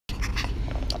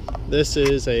This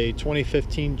is a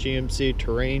 2015 GMC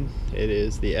Terrain. It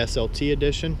is the SLT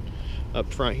edition. Up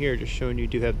front here, just showing you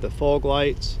do have the fog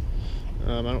lights.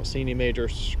 I don't see any major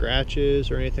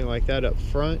scratches or anything like that up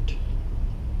front.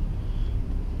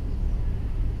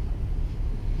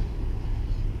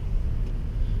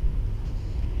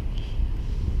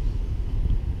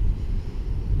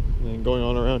 And then going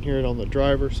on around here on the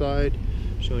driver's side,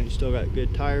 showing you still got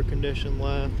good tire condition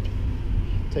left.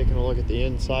 Taking a look at the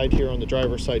inside here on the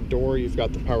driver's side door, you've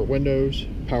got the power windows,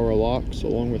 power locks,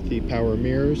 along with the power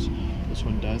mirrors. This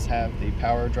one does have the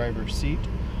power driver seat,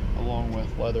 along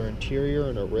with leather interior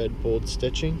and a red bold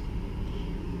stitching.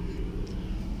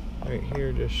 Right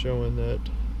here, just showing that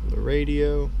the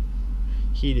radio,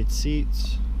 heated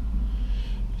seats,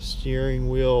 steering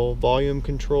wheel volume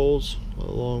controls,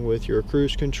 along with your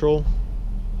cruise control.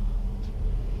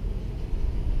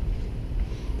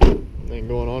 And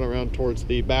going on around towards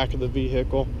the back of the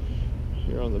vehicle,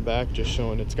 here on the back, just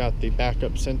showing it's got the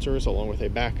backup sensors along with a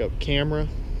backup camera.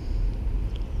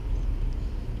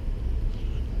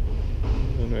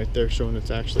 And right there showing it's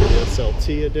actually the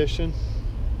SLT edition.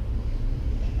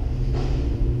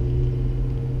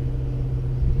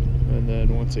 And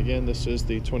then once again, this is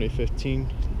the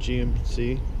 2015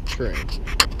 GMC Terrain.